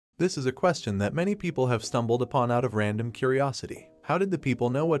This is a question that many people have stumbled upon out of random curiosity. How did the people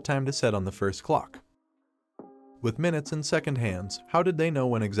know what time to set on the first clock? With minutes and second hands, how did they know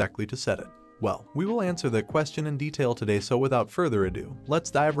when exactly to set it? Well, we will answer that question in detail today, so without further ado, let's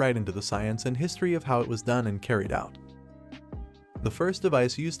dive right into the science and history of how it was done and carried out. The first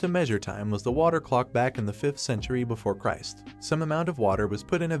device used to measure time was the water clock back in the 5th century before Christ. Some amount of water was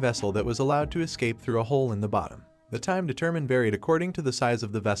put in a vessel that was allowed to escape through a hole in the bottom. The time determined varied according to the size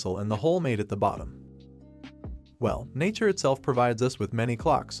of the vessel and the hole made at the bottom. Well, nature itself provides us with many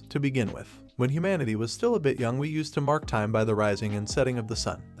clocks, to begin with. When humanity was still a bit young, we used to mark time by the rising and setting of the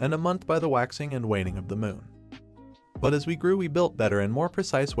sun, and a month by the waxing and waning of the moon. But as we grew, we built better and more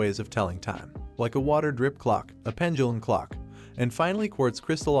precise ways of telling time, like a water drip clock, a pendulum clock, and finally quartz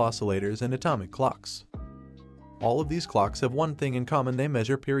crystal oscillators and atomic clocks. All of these clocks have one thing in common: they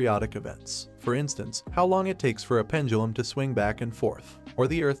measure periodic events. For instance, how long it takes for a pendulum to swing back and forth, or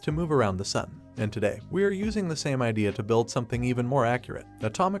the Earth to move around the sun. And today, we are using the same idea to build something even more accurate: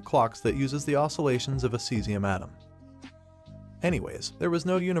 atomic clocks that uses the oscillations of a cesium atom. Anyways, there was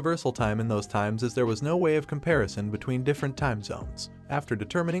no universal time in those times, as there was no way of comparison between different time zones. After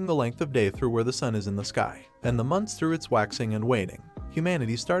determining the length of day through where the sun is in the sky, and the months through its waxing and waning,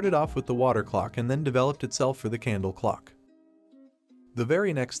 humanity started off with the water clock and then developed itself for the candle clock. The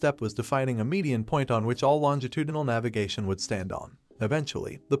very next step was defining a median point on which all longitudinal navigation would stand on.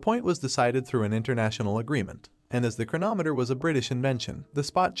 Eventually, the point was decided through an international agreement, and as the chronometer was a British invention, the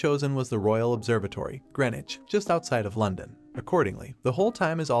spot chosen was the Royal Observatory, Greenwich, just outside of London. Accordingly, the whole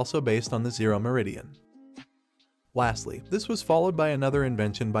time is also based on the zero meridian. Lastly, this was followed by another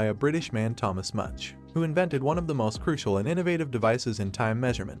invention by a British man, Thomas Mudge, who invented one of the most crucial and innovative devices in time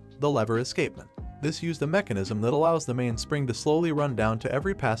measurement, the lever escapement. This used a mechanism that allows the mainspring to slowly run down to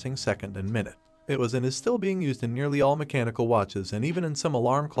every passing second and minute. It was and is still being used in nearly all mechanical watches and even in some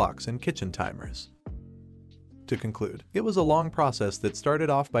alarm clocks and kitchen timers. To conclude, it was a long process that started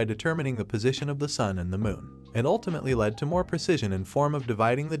off by determining the position of the sun and the moon, and ultimately led to more precision in form of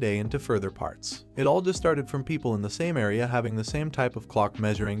dividing the day into further parts. It all just started from people in the same area having the same type of clock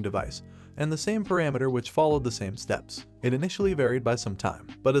measuring device, and the same parameter which followed the same steps. It initially varied by some time,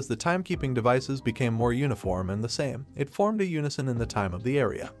 but as the timekeeping devices became more uniform and the same, it formed a unison in the time of the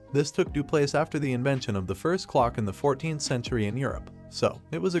area. This took place after the invention of the first clock in the 14th century in Europe. So,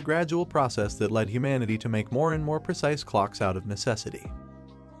 it was a gradual process that led humanity to make more and more precise clocks out of necessity.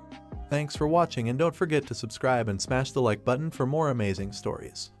 Thanks for watching, and don't forget to subscribe and smash the like button for more amazing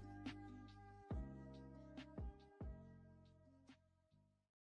stories.